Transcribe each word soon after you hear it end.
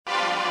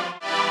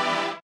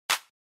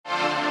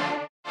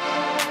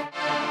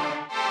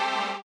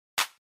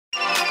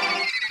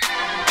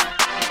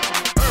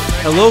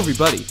Hello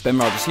everybody, Ben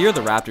Rogers here,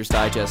 the Raptors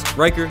Digest.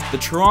 Riker, the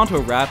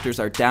Toronto Raptors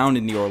are down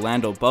in the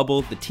Orlando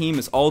bubble. The team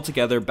is all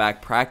together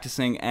back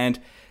practicing, and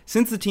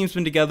since the team's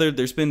been together,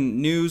 there's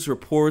been news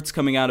reports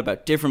coming out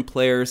about different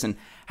players and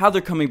how they're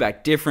coming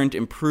back different,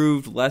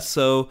 improved, less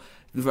so,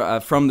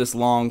 from this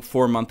long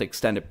 4-month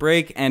extended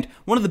break. And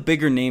one of the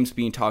bigger names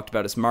being talked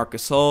about is Marc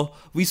Gasol.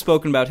 We've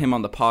spoken about him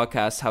on the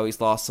podcast, how he's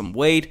lost some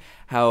weight,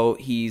 how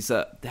he's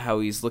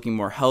looking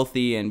more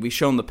healthy, and we've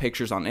shown the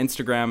pictures on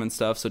Instagram and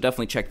stuff, so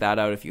definitely check that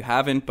out if you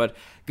haven't. But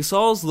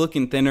Gasol's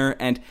looking thinner,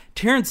 and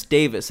Terrence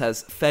Davis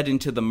has fed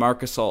into the Marc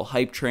Gasol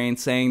hype train,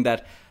 saying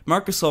that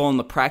Marc Gasol in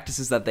the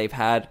practices that they've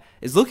had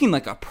is looking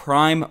like a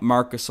prime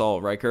Marc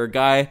Gasol, Riker, a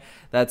guy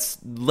that's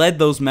led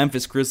those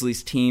Memphis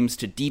Grizzlies teams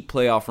to deep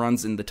playoff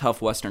runs in the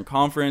tough Western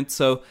Conference.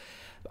 So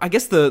I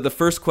guess the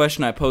first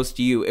question I pose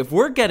to you, if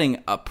we're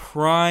getting a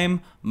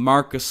prime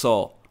Marc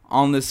Gasol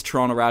on this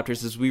Toronto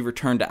Raptors as we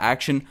return to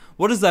action,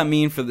 what does that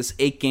mean for this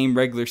 8-game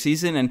regular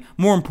season? And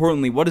more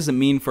importantly, what does it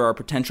mean for our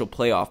potential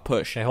playoff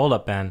push? Hey, hold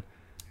up, Ben.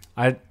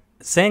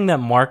 Saying that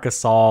Marc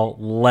Gasol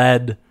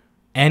led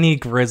any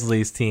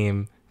Grizzlies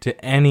team to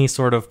any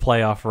sort of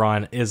playoff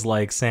run is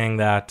like saying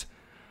that,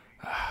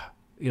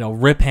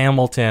 Rip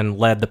Hamilton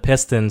led the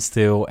Pistons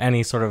to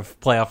any sort of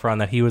playoff run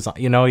that he was on.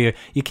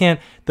 You can't.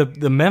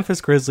 The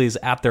Memphis Grizzlies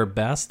at their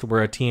best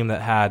were a team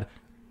that had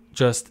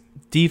just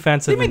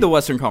defensive. They made the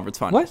Western Conference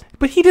Finals. What?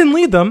 But he didn't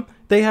lead them.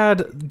 They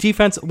had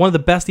defense, one of the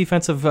best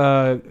defensive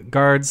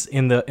guards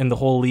in the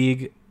whole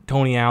league,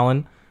 Tony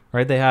Allen.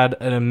 Right? They had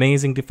an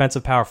amazing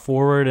defensive power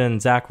forward in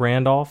Zach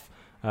Randolph.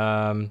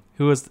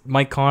 Who was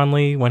Mike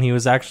Conley when he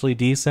was actually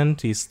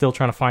decent. He's still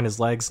trying to find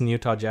his legs in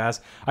Utah Jazz.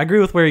 I agree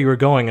with where you were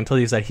going until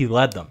you said he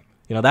led them.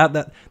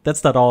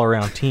 That's that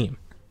all-around team.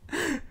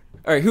 All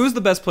right, who's the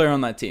best player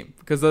on that team?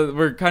 Because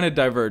we're kind of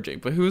diverging,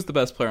 but who's the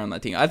best player on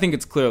that team? I think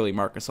it's clearly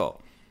Marc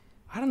Gasol.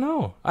 I don't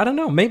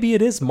know. Maybe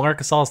it is Marc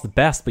Gasol's the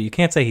best, but you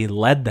can't say he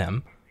led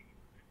them.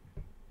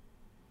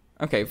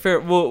 Okay, fair.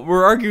 Well,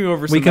 we're arguing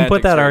over semantics. We can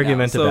put that right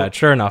argument now, to bed.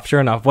 Sure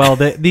enough. Well,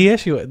 the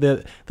issue,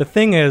 the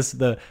thing is,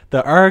 the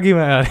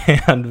argument at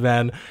hand,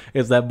 Ben,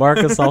 is that Marc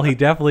Gasol, he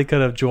definitely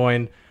could have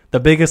joined the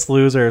Biggest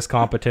Losers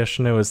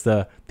competition. It was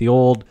the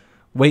old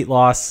weight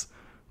loss,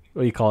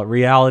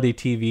 reality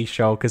TV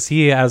show, because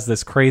he has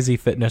this crazy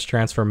fitness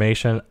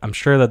transformation. I'm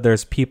sure that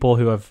there's people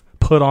who have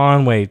put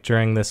on weight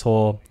during this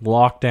whole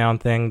lockdown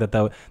thing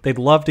that they'd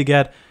love to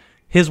get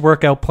his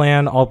workout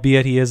plan,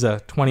 albeit he is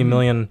a $20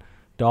 million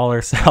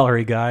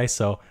salary guy,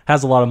 so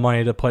has a lot of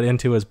money to put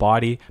into his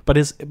body, but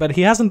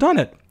he hasn't done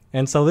it.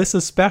 And so this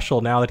is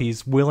special now that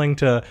he's willing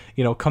to,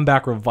 come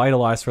back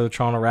revitalized for the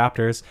Toronto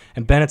Raptors.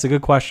 And Ben, it's a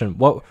good question.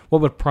 What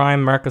would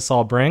prime Marc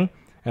Gasol bring?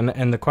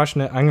 And the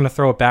question, I'm going to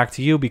throw it back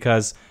to you,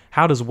 because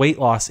how does weight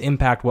loss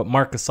impact what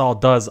Marc Gasol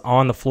does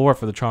on the floor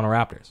for the Toronto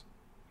Raptors?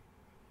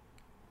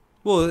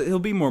 Well, he'll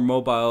be more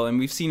mobile, and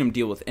we've seen him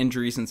deal with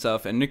injuries and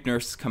stuff, and Nick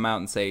Nurse has come out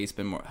and say he's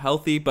been more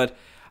healthy, but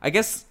I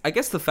guess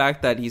the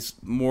fact that he's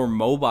more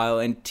mobile,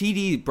 and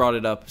TD brought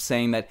it up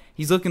saying that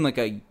he's looking like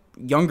a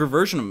younger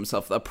version of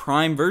himself, a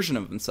prime version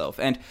of himself.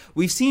 And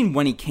we've seen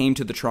when he came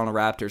to the Toronto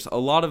Raptors, a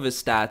lot of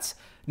his stats,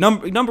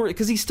 number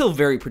because he's still a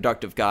very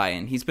productive guy,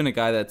 and he's been a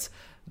guy that's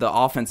the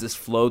offense has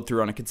flowed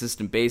through on a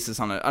consistent basis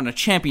on a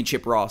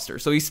championship roster.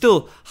 So he's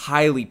still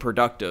highly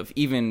productive,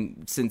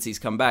 even since he's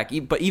come back,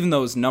 but even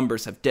though his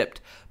numbers have dipped.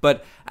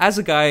 But as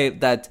a guy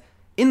that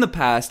in the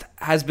past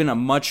has been a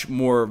much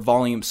more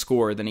volume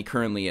scorer than he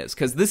currently is,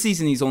 because this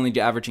season he's only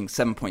averaging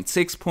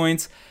 7.6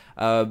 points.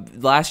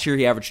 Last year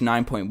he averaged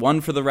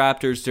 9.1 for the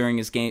Raptors during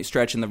his game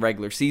stretch in the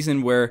regular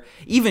season, where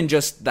even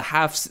just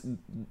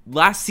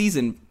last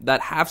season, that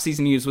half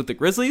season he was with the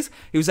Grizzlies,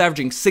 he was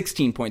averaging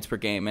 16 points per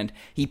game, and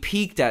he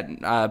peaked at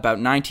about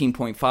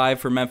 19.5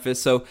 for Memphis.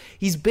 So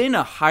he's been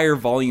a higher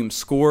volume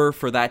scorer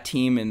for that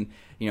team, and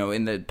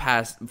in the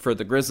past for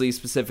the Grizzlies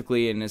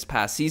specifically in his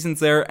past seasons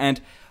there.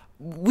 And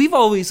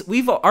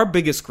our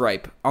biggest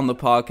gripe on the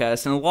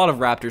podcast, and a lot of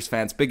Raptors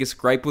fans' biggest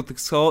gripe with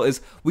Gasol,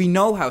 is we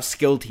know how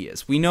skilled he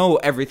is. We know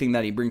everything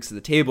that he brings to the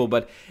table,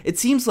 but it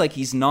seems like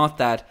he's not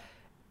that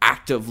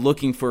active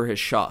looking for his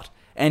shot.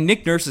 And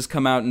Nick Nurse has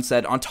come out and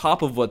said, on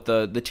top of what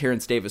the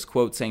Terrence Davis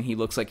quote saying he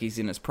looks like he's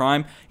in his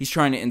prime, he's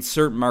trying to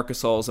insert Marc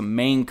Gasol as a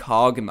main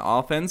cog in the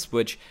offense,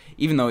 which,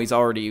 even though he's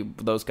already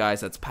those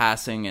guys that's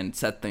passing and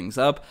set things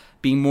up,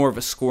 being more of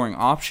a scoring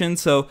option.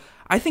 So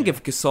I think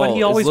if Gasol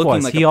is looking like a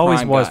prime guy, he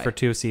always was for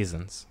 2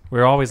 seasons. We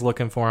were always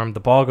looking for him. The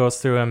ball goes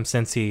through him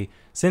since he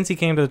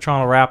came to the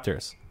Toronto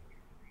Raptors.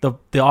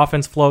 The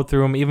offense flowed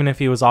through him, even if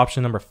he was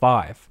option number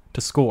 5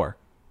 to score.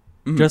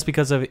 Mm-hmm. Just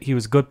because he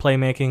was good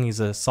playmaking, he's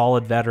a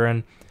solid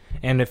veteran.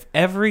 And if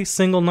every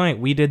single night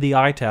we did the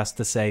eye test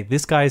to say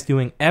this guy is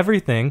doing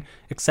everything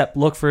except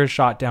look for his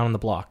shot down in the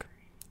block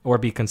or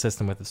be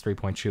consistent with his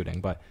 3-point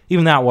shooting, but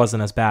even that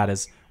wasn't as bad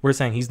as we're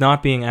saying he's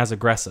not being as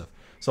aggressive.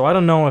 So I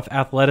don't know if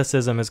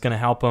athleticism is going to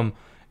help him,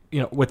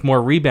 with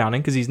more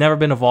rebounding, because he's never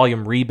been a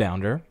volume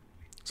rebounder.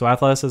 So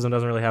athleticism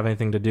doesn't really have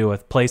anything to do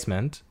with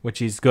placement, which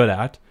he's good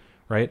at,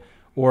 right?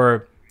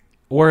 Or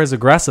his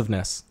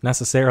aggressiveness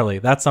necessarily.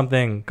 That's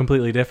something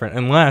completely different.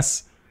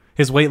 Unless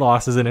his weight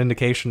loss is an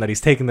indication that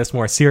he's taking this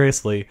more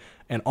seriously,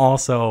 and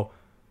also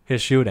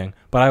his shooting.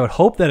 But I would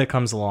hope that it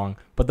comes along.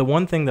 But the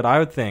one thing that I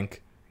would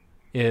think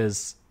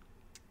is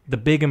the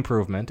big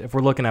improvement, if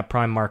we're looking at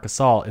prime Marc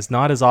Gasol, is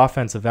not his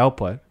offensive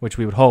output, which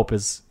we would hope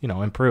is,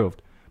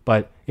 improved.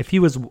 But if he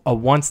was a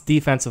once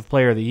defensive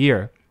player of the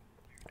year,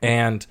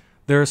 and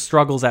there are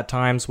struggles at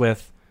times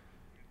with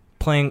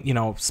playing,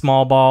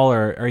 small ball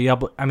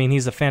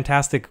he's a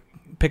fantastic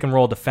pick and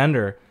roll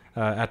defender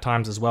at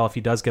times as well if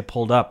he does get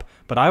pulled up.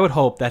 But I would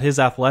hope that his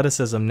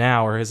athleticism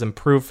now, or his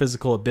improved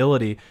physical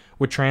ability,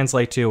 would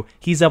translate to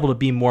he's able to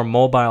be more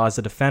mobile as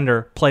a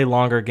defender, play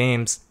longer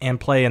games, and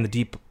play in the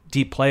deep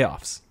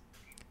playoffs.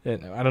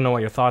 I don't know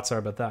what your thoughts are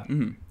about that.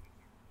 Mm-hmm.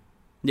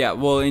 Yeah,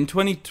 well, in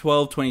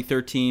 2012,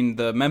 2013,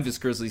 the Memphis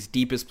Grizzlies'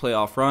 deepest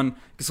playoff run,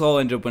 Gasol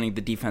ended up winning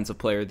the Defensive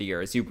Player of the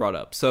Year, as you brought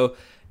up. So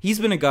he's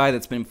been a guy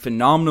that's been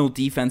phenomenal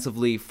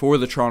defensively for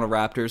the Toronto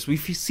Raptors. We've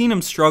seen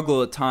him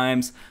struggle at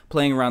times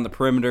playing around the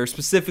perimeter,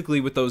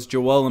 specifically with those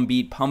Joel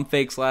Embiid pump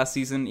fakes last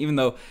season, even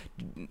though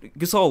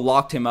Gasol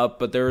locked him up,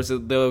 but there was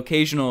the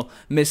occasional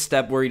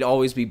misstep where he'd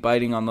always be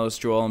biting on those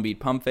Joel Embiid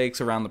pump fakes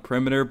around the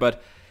perimeter.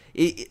 But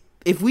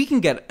if we can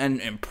get an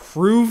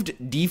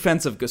improved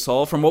defensive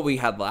Gasol from what we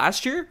had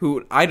last year,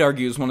 who I'd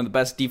argue is one of the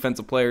best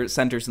defensive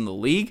centers in the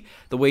league,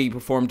 the way he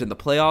performed in the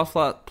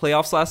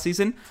playoffs last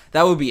season,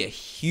 that would be a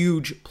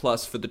huge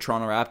plus for the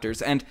Toronto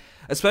Raptors. And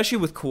especially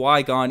with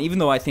Kawhi gone, even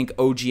though I think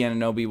OG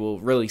Anunoby will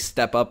really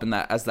step up in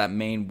that as that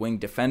main wing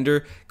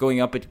defender,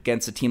 going up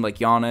against a team like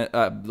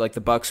Giannis, like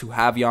the Bucks who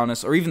have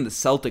Giannis, or even the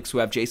Celtics who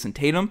have Jason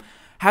Tatum,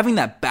 having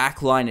that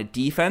back line of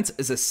defense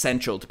is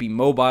essential to be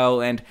mobile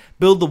and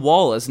build the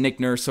wall, as Nick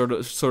Nurse sort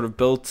of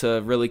built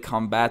to really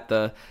combat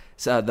the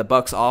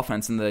Bucks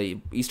offense in the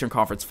Eastern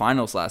Conference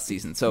Finals last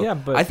season. So yeah,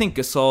 I think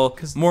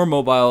Gasol, more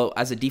mobile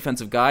as a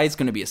defensive guy, is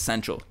going to be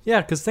essential. Yeah,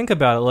 because think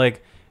about it,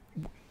 like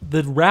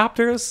the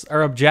Raptors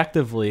are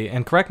objectively,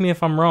 and correct me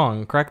if I'm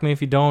wrong, correct me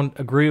if you don't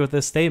agree with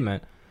this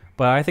statement,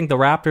 but I think the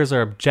Raptors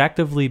are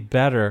objectively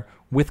better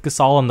with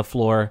Gasol on the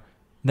floor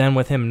than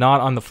with him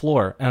not on the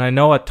floor. And I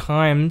know at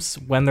times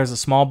when there's a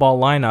small ball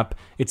lineup,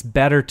 it's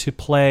better to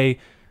play,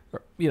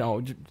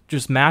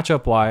 just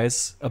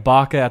matchup-wise,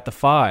 Ibaka at the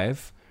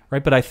 5,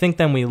 right? But I think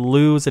then we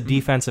lose a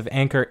defensive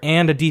anchor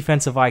and a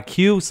defensive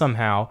IQ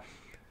somehow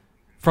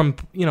from,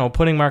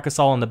 putting Marc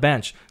Gasol on the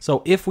bench.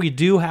 So if we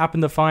do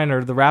happen to find,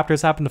 or the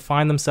Raptors happen to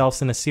find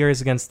themselves in a series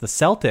against the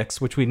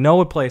Celtics, which we know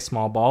would play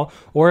small ball,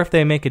 or if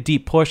they make a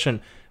deep push and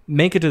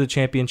make it to the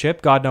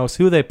championship, God knows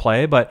who they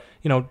play, but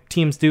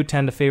teams do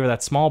tend to favor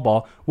that small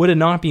ball. Would it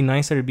not be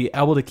nicer to be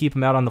able to keep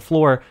him out on the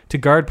floor to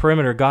guard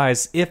perimeter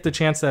guys if the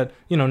chance that,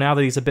 now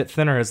that he's a bit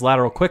thinner, his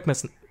lateral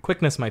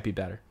quickness might be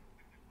better?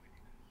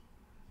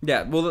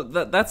 Yeah, well,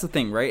 that's the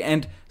thing, right?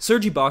 And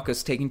Serge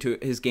Ibaka's taking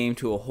his game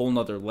to a whole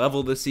nother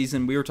level this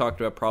season. We were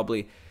talking about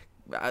probably,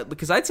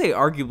 because I'd say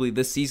arguably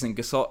this season,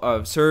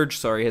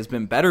 Serge has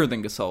been better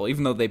than Gasol,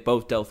 even though they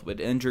both dealt with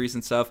injuries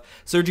and stuff.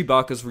 Serge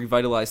Ibaka's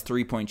revitalized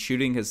three-point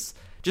shooting has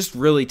just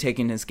really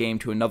taken his game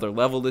to another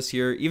level this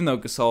year, even though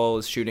Gasol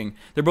is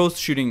they're both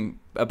shooting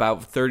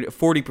about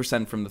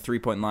 40% from the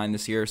three-point line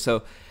this year.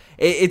 So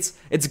it's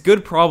a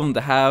good problem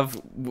to have,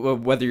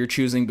 whether you're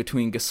choosing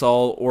between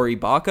Gasol or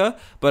Ibaka,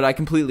 but I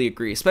completely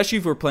agree, especially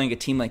if we're playing a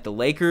team like the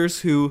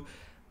Lakers, who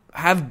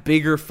have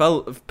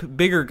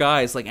bigger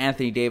guys like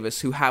Anthony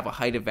Davis who have a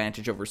height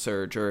advantage over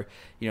Serge, or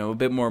a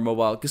bit more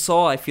mobile.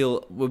 Gasol, I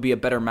feel, would be a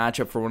better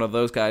matchup for one of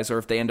those guys, or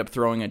if they end up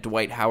throwing a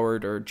Dwight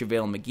Howard or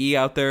JaVale McGee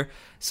out there.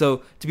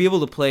 So to be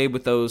able to play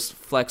with those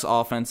flex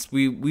offense,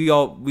 we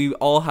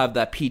all have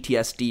that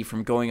PTSD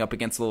from going up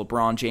against the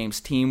LeBron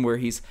James team, where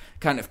he's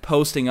kind of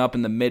posting up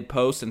in the mid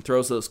post and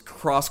throws those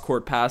cross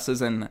court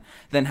passes, and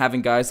then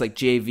having guys like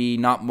JV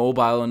not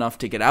mobile enough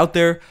to get out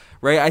there.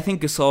 Right, I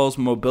think Gasol's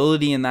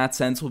mobility in that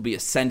sense will be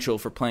essential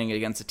for playing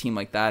against a team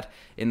like that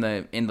in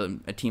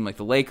a team like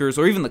the Lakers,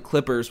 or even the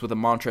Clippers with a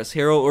Montrezl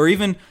Harrell, or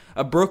even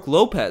a Brook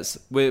Lopez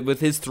with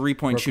his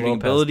 3-point shooting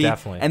ability,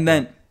 definitely. And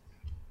then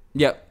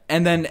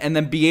and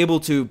then be able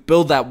to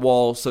build that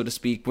wall, so to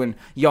speak, when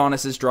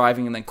Giannis is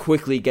driving, and then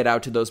quickly get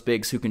out to those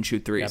bigs who can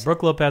shoot threes. Yeah,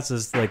 Brook Lopez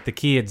is like the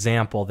key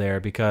example there,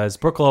 because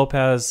Brook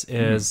Lopez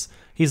is.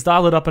 He's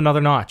dialed it up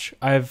another notch.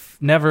 I've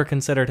never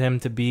considered him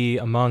to be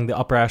among the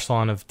upper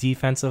echelon of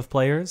defensive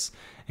players,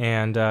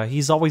 and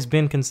he's always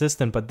been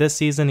consistent. But this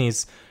season,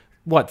 he's,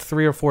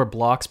 3 or 4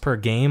 blocks per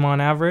game on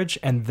average,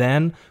 and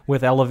then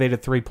with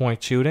elevated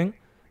 3-point shooting.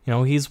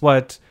 He's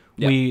what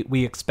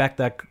we expect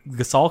that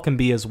Gasol can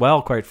be as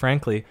well, quite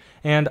frankly.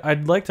 And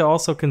I'd like to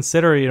also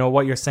consider,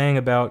 what you're saying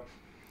about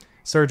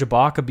Serge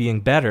Ibaka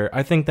being better.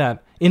 I think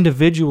that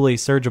individually,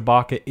 Serge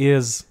Ibaka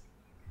is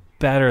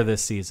better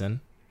this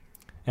season.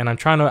 And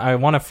I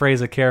want to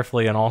phrase it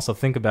carefully and also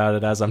think about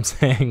it as I'm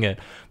saying it.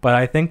 But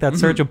I think that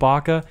Serge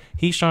Ibaka,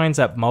 he shines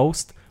at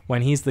most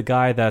when he's the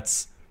guy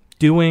that's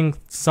doing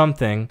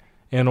something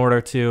in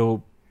order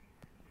to,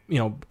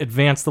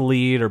 advance the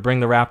lead or bring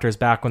the Raptors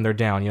back when they're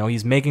down.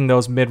 He's making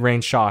those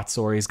mid-range shots,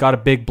 or he's got a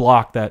big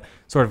block that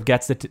sort of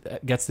gets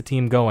the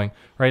team going,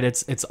 right?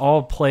 It's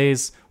all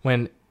plays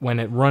when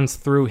it runs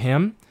through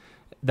him.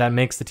 that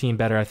makes the team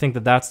better. I think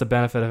that that's the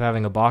benefit of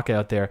having Ibaka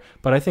out there.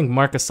 But I think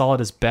Marcus Gasol at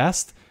his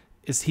best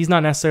is he's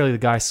not necessarily the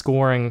guy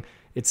scoring.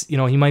 It's, he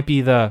might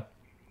be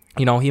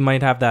he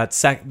might have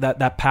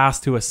that pass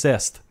to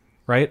assist,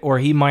 right? Or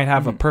he might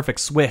have a perfect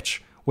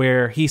switch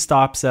where he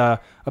stops a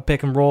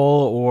pick and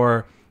roll,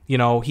 or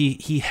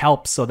he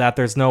helps so that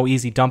there's no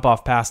easy dump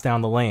off pass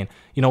down the lane.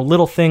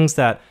 Little things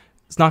that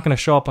it's not going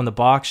to show up on the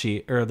box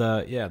sheet or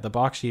the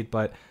box sheet,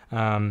 but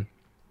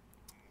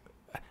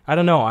I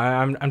don't know.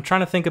 I'm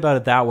trying to think about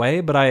it that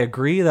way, but I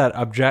agree that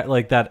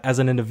that as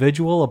an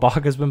individual,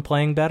 Ibaka's been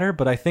playing better,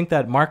 but I think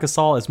that Marcus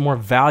Gasol is more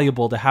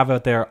valuable to have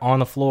out there on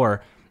the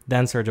floor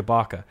than Serge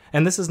Ibaka.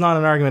 And this is not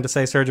an argument to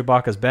say Serge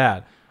Ibaka's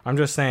bad. I'm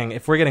just saying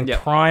if we're getting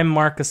prime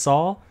Marcus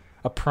Gasol,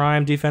 a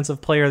prime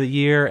defensive player of the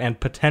year, and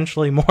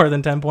potentially more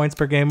than 10 points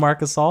per game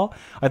Marcus Gasol,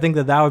 I think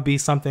that would be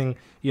something,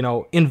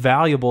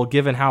 invaluable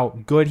given how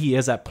good he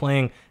is at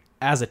playing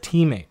as a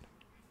teammate.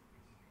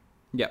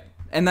 Yeah.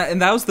 And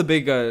that was the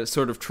big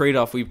sort of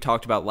trade-off we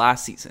talked about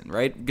last season,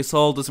 right?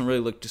 Gasol doesn't really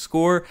look to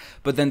score,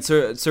 but then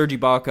Serge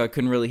Ibaka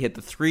couldn't really hit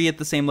the three at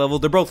the same level.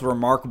 They're both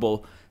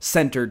remarkable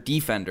center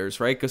defenders,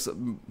 right? Because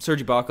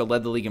Serge Ibaka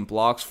led the league in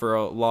blocks for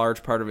a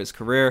large part of his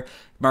career.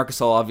 Marcus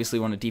Gasol obviously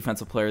won a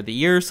Defensive Player of the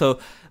Year, so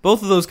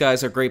both of those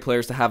guys are great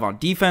players to have on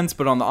defense,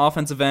 but on the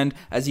offensive end,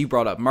 as you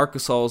brought up,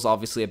 Marcus Gasol is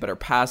obviously a better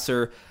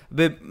passer,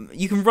 but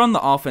you can run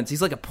the offense.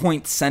 He's like a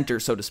point center,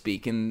 so to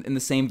speak, in the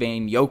same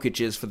vein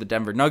Jokic is for the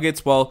Denver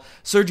Nuggets, while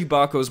Serge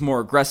Ibaka is more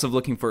aggressive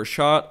looking for a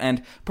shot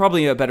and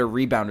probably a better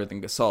rebounder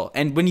than Gasol.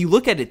 And when you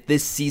look at it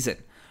this season,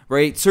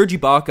 right, Serge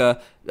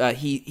Ibaka,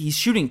 he's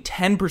shooting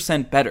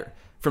 10% better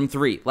from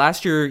three.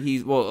 Last year,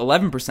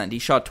 11%. He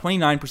shot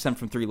 29%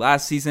 from three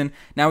last season.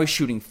 Now he's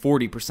shooting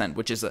 40%,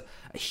 which is a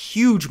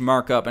huge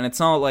markup. And it's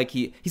not like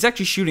he's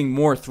actually shooting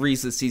more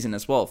threes this season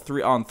as well.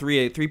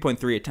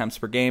 3.3 attempts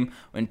per game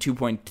and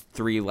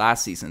 2.3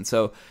 last season.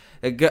 So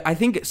I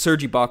think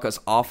Serge Ibaka's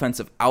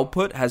offensive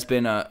output has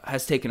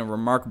taken a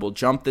remarkable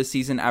jump this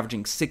season,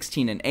 averaging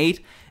 16 and 8.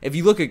 If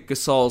you look at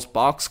Gasol's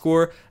box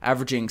score,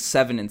 averaging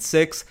 7 and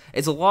 6,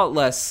 it's a lot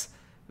less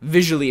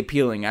visually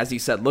appealing, as you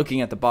said, looking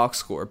at the box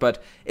score.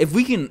 But if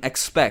we can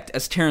expect,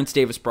 as Terrence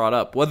Davis brought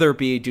up, whether it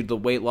be due to the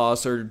weight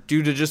loss or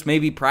due to just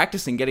maybe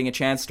practicing, getting a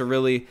chance to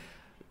really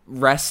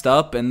rest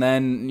up and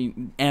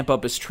then amp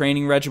up his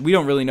training regimen, we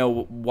don't really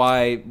know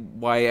why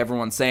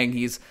everyone's saying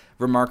he's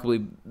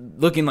remarkably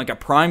looking like a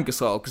prime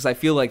Gasol, because I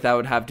feel like that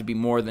would have to be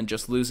more than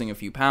just losing a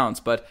few pounds.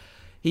 But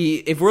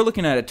if we're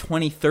looking at a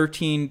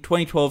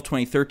 2012,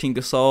 2013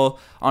 Gasol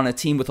on a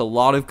team with a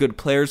lot of good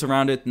players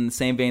around it, in the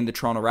same vein the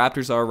Toronto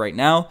Raptors are right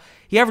now,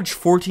 he averaged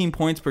 14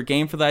 points per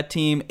game for that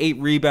team, 8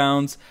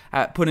 rebounds,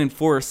 put in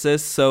 4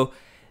 assists. So,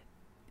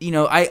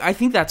 I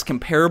think that's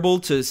comparable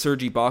to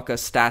Serge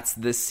Ibaka's stats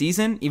this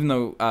season, even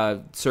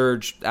though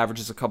Serge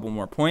averages a couple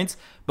more points.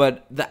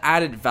 But the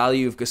added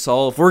value of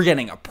Gasol, if we're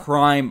getting a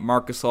prime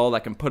Marc Gasol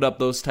that can put up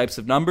those types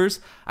of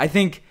numbers, I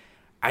think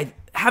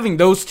having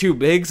those two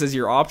bigs as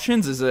your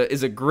options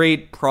is a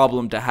great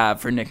problem to have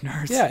for Nick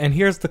Nurse. Yeah, and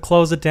here's the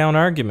close it down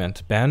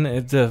argument,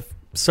 Ben. To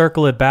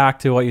circle it back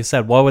to what you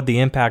said, what would the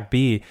impact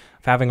be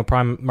of having a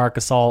prime Marc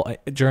Gasol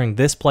during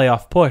this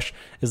playoff push,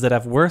 is that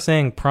if we're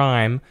saying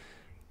prime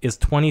is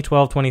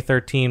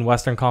 2012-2013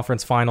 Western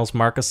Conference Finals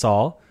Marc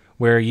Gasol,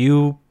 where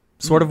you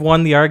sort of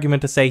won the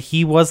argument to say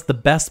he was the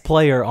best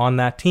player on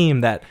that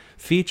team that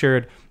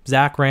featured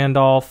Zach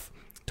Randolph,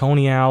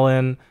 Tony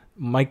Allen,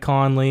 Mike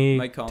Conley,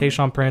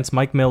 Tayshaun Prince,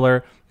 Mike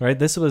Miller, right?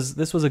 This was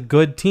a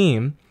good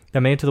team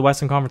that made it to the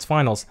Western Conference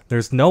Finals.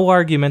 There's no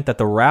argument that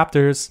the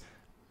Raptors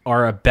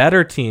are a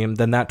better team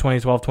than that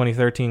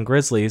 2012-2013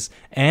 Grizzlies,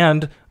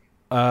 and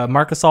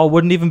Marc Gasol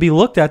wouldn't even be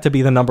looked at to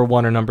be the number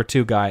 1 or number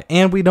 2 guy.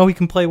 And we know he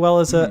can play well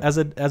as a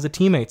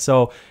teammate.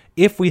 So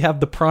if we have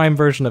the prime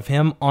version of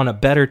him on a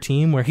better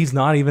team where he's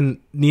not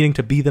even needing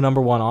to be the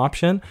number 1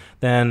 option,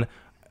 then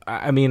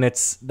I mean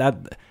that's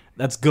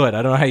good.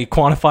 I don't know how you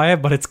quantify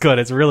it, but it's good.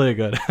 It's really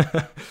good.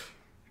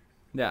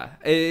 Yeah,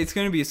 it's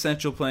going to be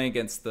essential playing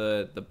against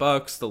the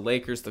Bucks, the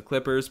Lakers, the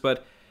Clippers,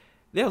 but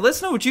yeah,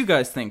 let's know what you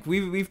guys think.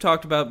 We've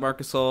talked about Marc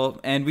Gasol,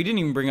 and we didn't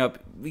even bring up,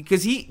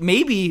 because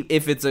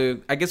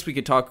I guess we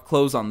could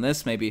close on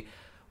this maybe.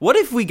 What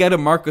if we get a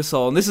Marc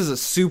Gasol, and this is a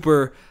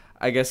super,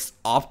 I guess,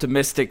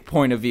 optimistic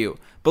point of view,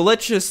 but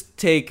let's just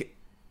take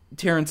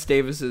Terrence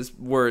Davis's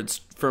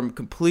words from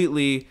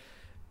completely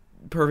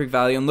perfect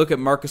value and look at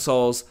Marc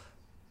Gasol's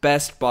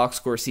best box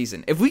score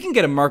season. If we can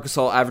get a Marc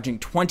Gasol averaging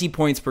 20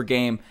 points per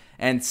game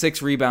and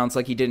 6 rebounds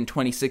like he did in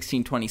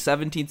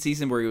 2016-2017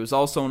 season, where he was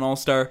also an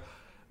all-star,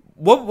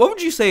 what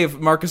would you say if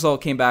Marc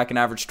Gasol came back and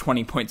averaged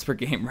 20 points per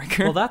game,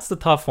 Riker? Well, that's the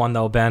tough one,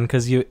 though, Ben,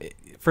 because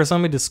for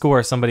somebody to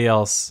score, somebody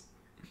else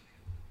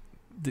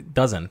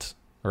doesn't,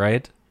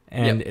 right?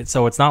 And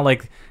so it's not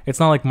like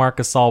Marc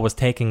Gasol was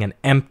taking an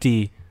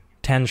empty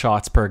 10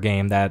 shots per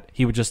game that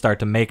he would just start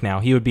to make now.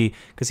 He would be,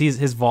 because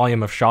his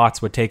volume of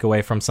shots would take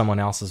away from someone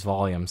else's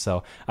volume.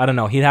 So I don't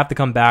know. He'd have to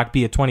come back,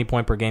 be a 20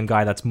 point per game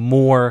guy that's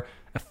more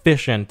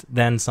efficient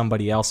than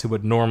somebody else who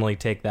would normally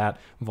take that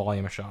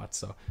volume of shots.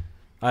 So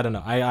I don't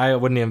know. I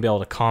wouldn't even be able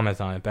to comment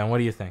on it, Ben. What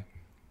do you think?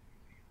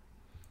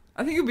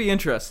 I think it'd be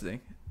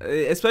interesting,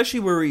 especially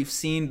where we've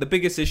seen the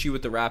biggest issue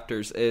with the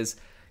Raptors is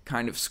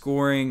kind of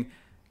scoring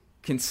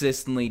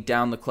consistently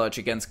down the clutch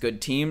against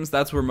good teams.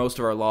 That's where most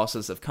of our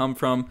losses have come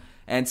from.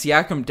 And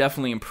Siakam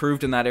definitely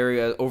improved in that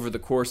area over the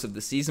course of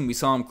the season. We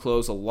saw him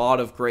close a lot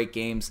of great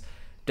games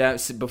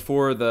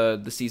before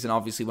the season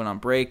obviously went on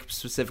break,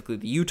 specifically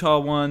the Utah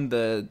one,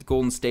 the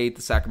Golden State,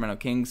 the Sacramento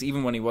Kings,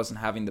 even when he wasn't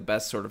having the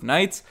best sort of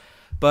nights.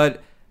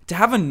 But to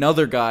have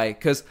another guy,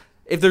 because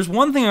if there's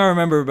one thing I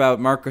remember about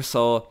Marc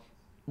Gasol,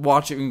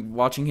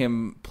 watching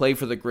him play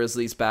for the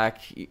Grizzlies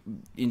back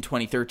in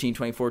 2013,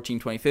 2014,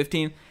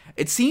 2015,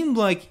 it seemed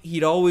like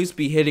he'd always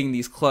be hitting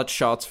these clutch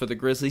shots for the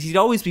Grizzlies. He'd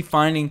always be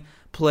finding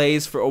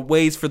plays for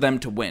ways for them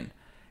to win.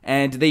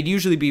 And they'd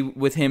usually be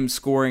with him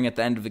scoring at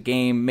the end of the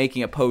game,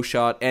 making a post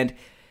shot. And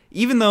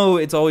even though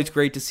it's always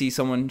great to see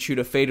someone shoot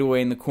a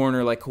fadeaway in the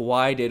corner like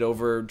Kawhi did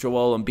over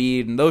Joel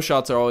Embiid, and those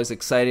shots are always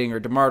exciting, or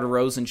DeMar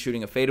DeRozan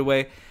shooting a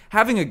fadeaway,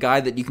 having a guy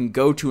that you can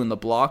go to in the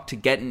block to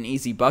get an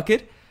easy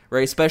bucket,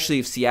 right, especially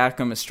if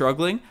Siakam is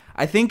struggling,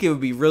 I think it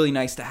would be really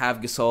nice to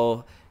have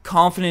Gasol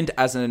confident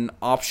as an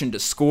option to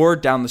score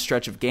down the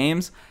stretch of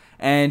games.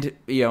 And,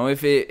 you know,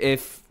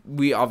 if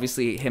we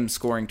obviously him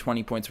scoring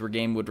 20 points per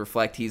game would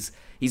reflect he's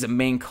a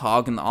main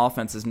cog in the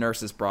offense, as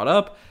Nurse has brought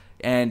up,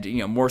 and, you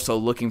know, more so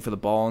looking for the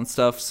ball and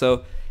stuff.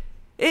 So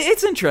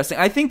it's interesting.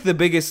 I think the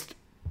biggest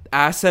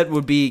asset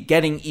would be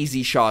getting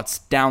easy shots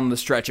down the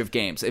stretch of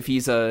games if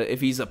he's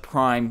a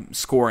prime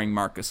scoring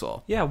Marc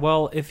Gasol. Yeah,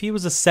 well, if he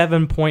was a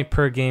 7-point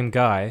per game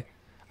guy,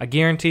 I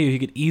guarantee you he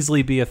could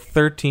easily be a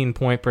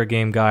 13-point per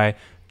game guy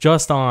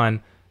just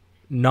on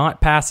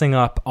not passing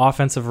up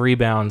offensive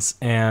rebounds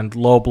and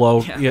low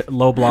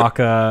block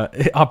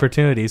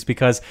opportunities,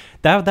 because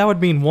that would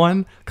mean,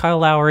 one, Kyle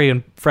Lowry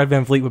and Fred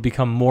VanVleet would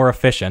become more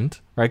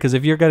efficient, right? Because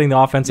if you're getting the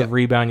offensive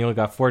rebound, you only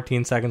got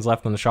 14 seconds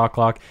left on the shot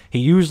clock. He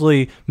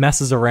usually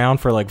messes around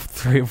for like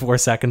 3 or 4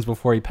 seconds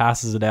before he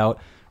passes it out,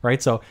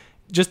 right? So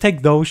just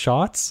take those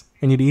shots,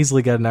 and you'd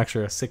easily get an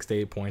extra 6 to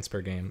 8 points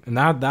per game, and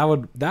that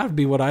would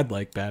be what I'd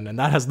like, Ben. And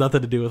that has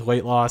nothing to do with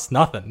weight loss,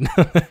 nothing.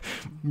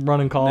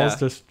 Running calls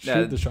to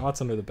shoot the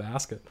shots under the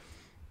basket.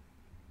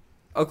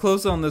 I'll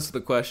close on this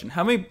with a question: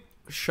 how many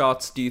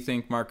shots do you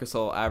think Marc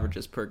Gasol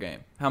averages per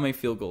game? How many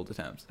field goal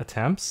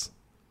attempts?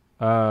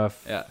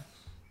 Yeah.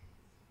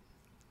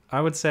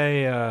 I would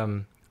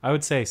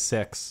say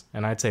 6,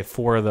 and I'd say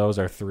 4 of those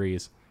are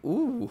threes.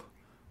 Ooh,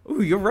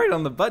 you're right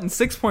on the button.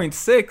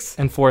 6.6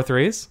 and 4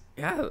 threes.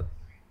 Yeah.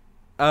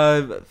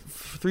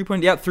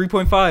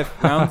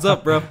 3.5 rounds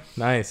up, bro.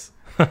 Nice.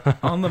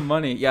 On the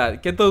money. Yeah,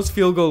 get those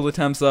field goal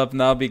attempts up,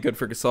 and that'll be good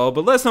for Gasol.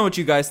 But let us know what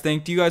you guys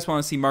think. Do you guys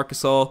want to see Marc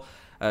Gasol?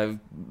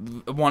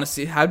 Want to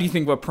see, how do you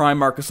think what prime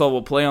Marc Gasol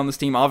will play on this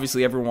team?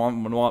 Obviously,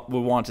 everyone would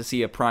want to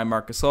see a prime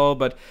Marc Gasol,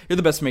 but you're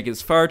the best to make it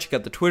this far. Check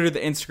out the Twitter, the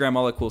Instagram,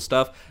 all that cool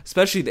stuff,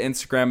 especially the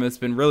Instagram. It's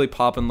been really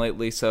popping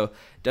lately, so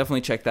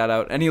definitely check that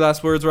out. Any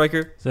last words,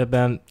 Riker? That's it,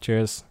 Ben.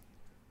 Cheers.